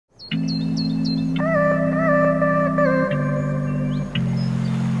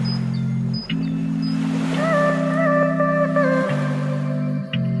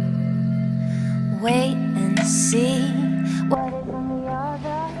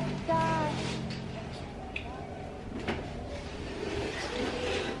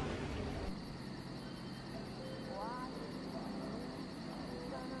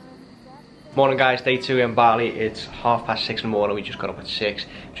Morning guys, day 2 in Bali. It's 6:30 in the morning. We just got up at 6.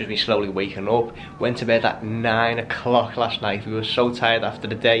 Just been slowly waking up. Went to bed at 9 o'clock last night. We were so tired after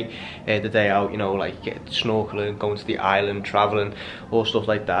the day out, you know, like snorkeling, going to the island, traveling, all stuff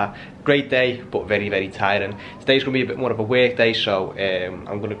like that. Great day, but very, very tiring. Today's gonna be a bit more of a work day, so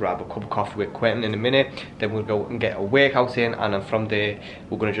I'm gonna grab a cup of coffee with Quentin in a minute. Then we'll go and get a workout in, and then from there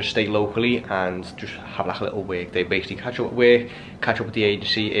we're gonna just stay locally and just have like a little work day. Basically, catch up at work, catch up with the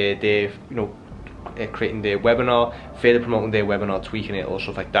agency. They've, you know, creating their webinar, further promoting their webinar, tweaking it, all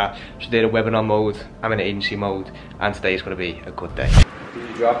stuff like that. So they're in webinar mode, I'm in agency mode, and today is going to be a good day. Did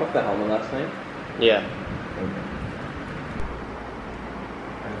you drop off the helmet last night? Yeah. Okay.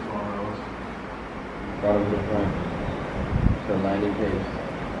 Brought over the front. So landing page.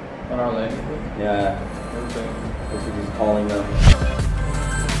 On our landing page? Yeah. Okay. This is just calling them.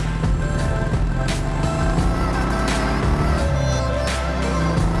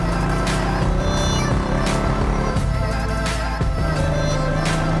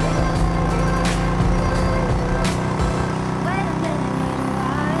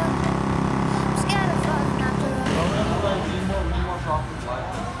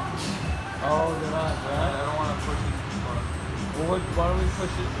 Why don't we push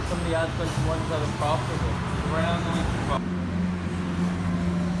it, some of the ads to ones that are profitable? Right now,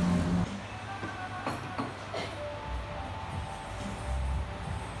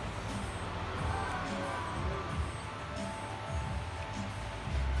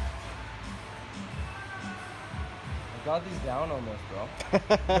 I got these down almost, bro.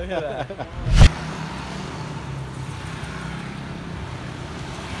 Look at that.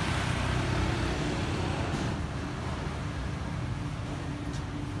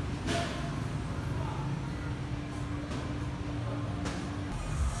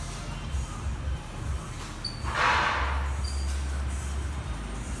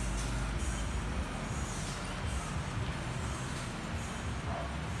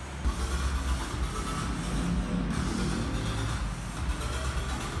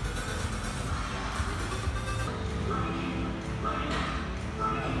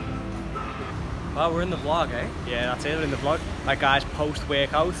 Well, we're in the vlog, eh? Yeah, that's it, we're in the vlog. Right guys,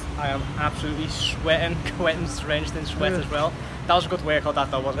 post-workout, I am absolutely sweating, Quentin's drenched in sweat as well. That was a good workout,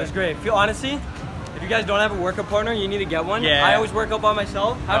 that though, wasn't it? That's great. Feel honestly, if you guys don't have a workout partner, you need to get one. Yeah. I always work out by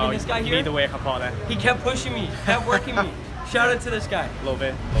myself. Having this guy here, need a workout partner. He kept pushing me, kept working me. Shout out to this guy. Love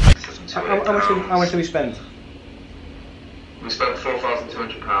it. How much do we spend? We spent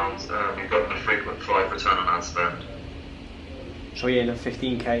 £4,200. We've got a frequent flyer return on ad spend. So we ended up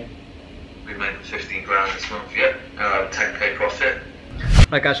 15k. We made 15 grand this month, yeah. 10k profit.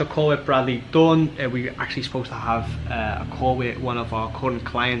 Right guys, so call with Bradley done. We're actually supposed to have a call with one of our current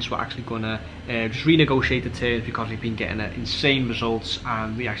clients. We're actually going to just renegotiate the terms because we've been getting insane results,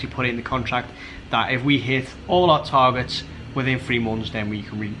 and we actually put in the contract that if we hit all our targets within 3 months, then we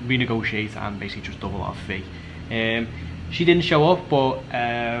can renegotiate and basically just double our fee. She didn't show up, but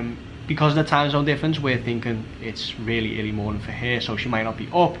because of the time zone difference, we're thinking it's really early morning for her, so she might not be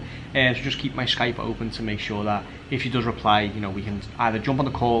up. So just keep my Skype open to make sure that if she does reply, you know, we can either jump on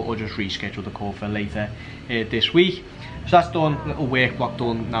the call or just reschedule the call for later this week. So that's done, little work block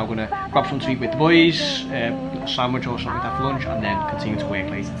done. Now I'm gonna grab something to eat with the boys, a little sandwich or something like that for lunch, and then continue to work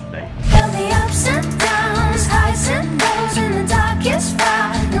later today. The ups and downs, highs and lows in the darkest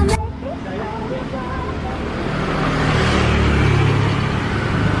fire.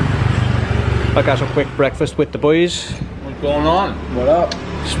 Right guys, so quick breakfast with the boys. What's going on? What up?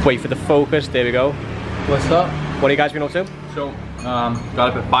 Just wait for the focus, there we go. What's up? What have you guys been up to? So, got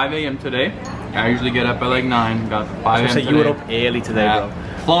up at 5 a.m. today. I usually get up at like 9. Got up at 5 a.m. So today. you were up early today, bro.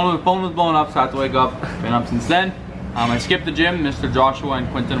 Phone was blowing up, so I had to wake up. Been up since then. I skipped the gym. Mr. Joshua and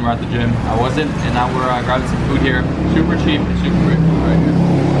Quentin were at the gym. I wasn't, and now we're grabbing some food here. Super cheap and super quick. Right here.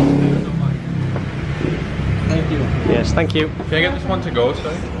 Thank you. Yes, thank you. Can I get this one to go,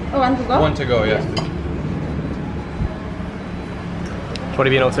 sorry? Oh, one to go? One to go, yes. So what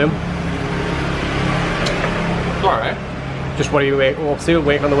have you been up to? It's alright. Just what are you up to?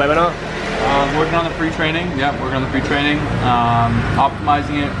 Working on the webinar? Working on the free training. Yeah, working on the free training.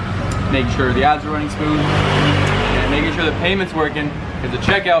 Optimizing it, making sure the ads are running smooth, and making sure the payment's working, because the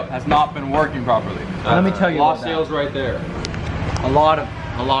checkout has not been working properly. Let me tell you lost about that. sales right there. A lot of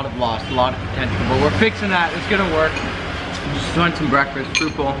lost, a lot of potential, but we're fixing that. It's gonna work. Just want some breakfast,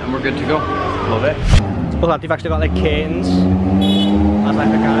 fruit bowl, and we're good to go. Love it. Look at that, they've actually got like curtains. That's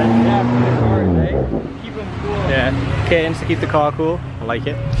like the guy. Yeah, for the cars, eh? Keep them cool. Yeah, curtains to keep the car cool. I like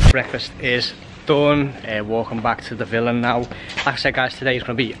it. Breakfast is done. Walking back to the villa now. Like I said, guys, today is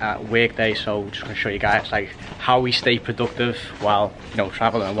going to be a work day, so just going to show you guys like how we stay productive while, you know,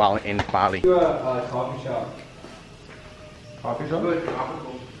 traveling while in Bali. Coffee shop. Coffee shop? Good,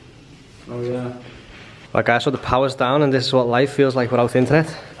 tropical. Oh yeah. Right, guys, so the power's down, and this is what life feels like without internet.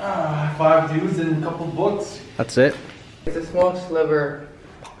 5 dudes and a couple books. That's it. It's a small sliver.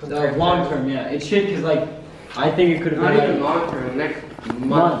 Long term, yeah. It's shit because like I think it could have Not been even long term. Next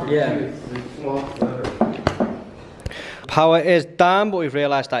month. Or yeah. two, it's a small sliver. Power is down, but we've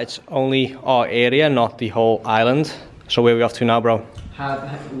realised that it's only our area, not the whole island. So where are we off to now, bro?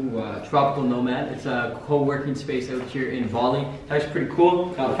 Tropical Nomad. It's a co-working space out here in Bali. It's actually pretty cool.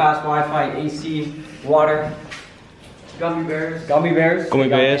 Got fast Wi-Fi, AC, water, gummy bears. We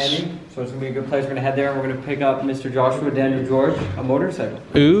got candy. So it's gonna be a good place. We're gonna head there and we're gonna pick up Mr. Joshua, Daniel, George, a motorcycle.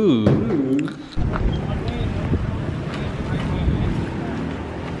 Ooh.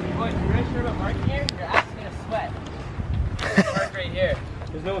 Right here.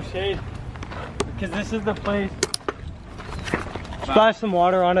 There's no shade because this is the place. Splash some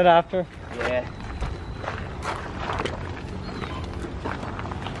water on it after. Yeah.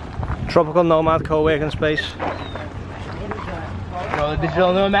 Tropical Nomad co-working space. Bro, the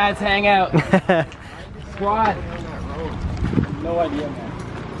digital nomads hang out. Squad. No idea, man.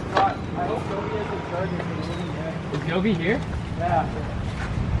 I hope Gobi has a charger for the living here. Is Gobi here? Yeah.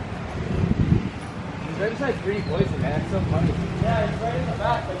 There's like 3 voices, man. It's so funny. Yeah, it's right in the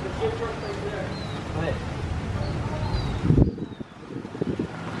back, like the shift works right there. But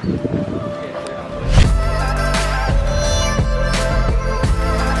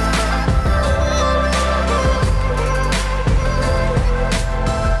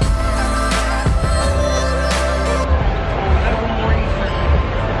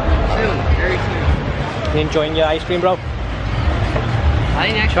You enjoying your ice cream, bro? I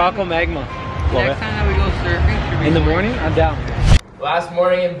think next Choco Magma. time that we go surfing should be In the morning, I'm down. Last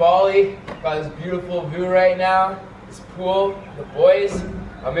morning in Bali. Got this beautiful view right now. This pool, the boys.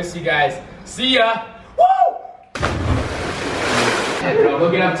 I'll miss you guys. See ya! Woo! Yeah, bro,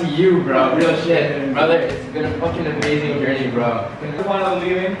 looking up to you, bro. Real shit. Brother, it's been a fucking amazing journey, bro.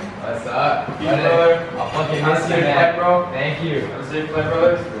 Leaving. What's up? Brother, I'll fucking miss you, man. Bro. Thank you. Have a safe flight,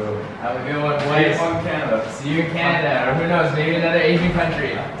 brothers. Have a good one, boys. Canada. See you in Canada, or who knows, maybe another Asian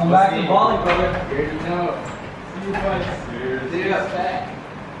country. Come back to Bali, brother. Here you know. See you twice. See you.